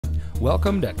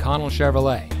Welcome to Connell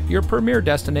Chevrolet, your premier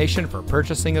destination for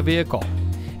purchasing a vehicle.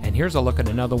 And here's a look at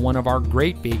another one of our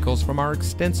great vehicles from our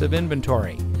extensive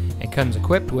inventory. It comes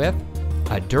equipped with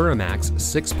a Duramax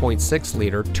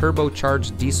 6.6-liter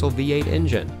turbocharged diesel V8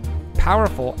 engine,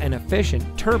 powerful and efficient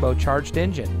turbocharged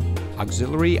engine,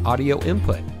 auxiliary audio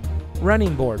input,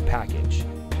 running board package,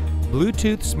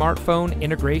 Bluetooth smartphone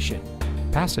integration,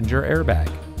 passenger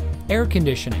airbag, air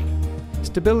conditioning,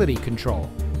 stability control,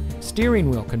 steering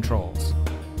wheel controls,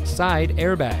 side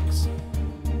airbags.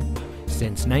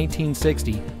 Since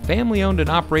 1960, family-owned and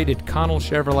operated Connell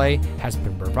Chevrolet has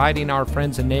been providing our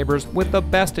friends and neighbors with the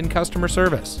best in customer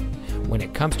service. When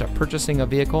it comes to purchasing a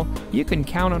vehicle, you can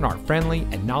count on our friendly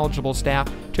and knowledgeable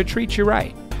staff to treat you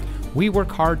right. We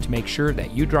work hard to make sure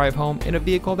that you drive home in a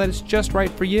vehicle that is just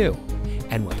right for you.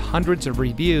 And with hundreds of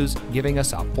reviews giving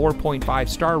us a 4.5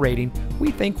 star rating, we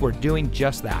think we're doing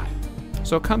just that.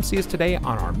 So come see us today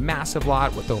on our massive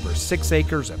lot with over 6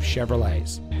 acres of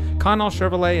Chevrolets. Connell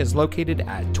Chevrolet is located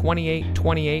at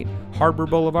 2828 Harbor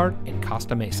Boulevard in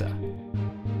Costa Mesa.